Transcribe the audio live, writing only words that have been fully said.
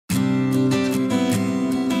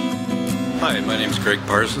Hi, my name is Greg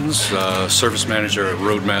Parsons, Service Manager at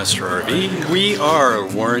Roadmaster RV. We are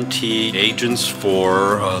warranty agents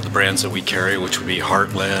for the brands that we carry, which would be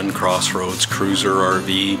Heartland, Crossroads, Cruiser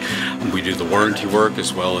RV. We do the warranty work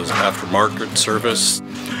as well as aftermarket service.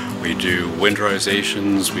 We do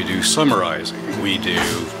winterizations, we do summarizing, we do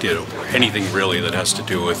anything really that has to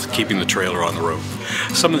do with keeping the trailer on the road.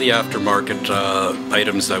 Some of the aftermarket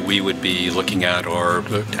items that we would be looking at are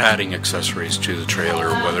adding accessories to the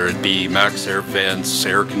trailer, whether it be max air vents,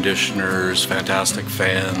 air conditioners, fantastic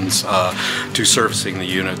fans, to servicing the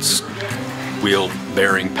units, wheel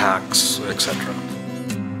bearing packs, etc.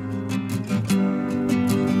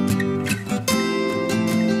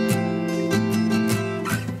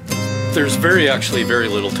 There's actually very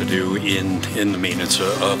little to do in the maintenance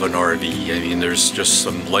of an RV. I mean, there's just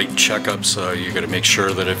some light checkups. You got to make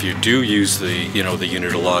sure that if you do use the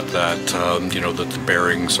unit a lot, that that the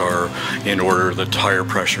bearings are in order, the tire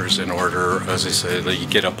pressure is in order. As I say, that you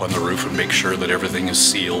get up on the roof and make sure that everything is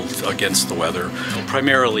sealed against the weather.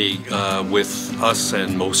 Primarily with us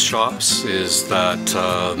and most shops is that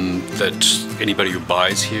that anybody who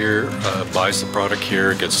buys the product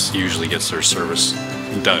here usually gets their service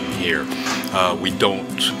done here. We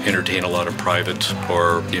don't entertain a lot of private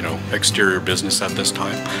or exterior business at this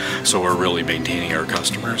time, so we're really maintaining our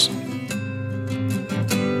customers.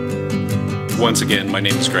 Once again, my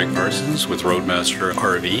name is Greg Parsons with Roadmaster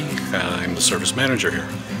RV. I'm the service manager here.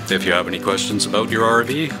 If you have any questions about your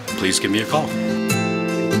RV, please give me a call.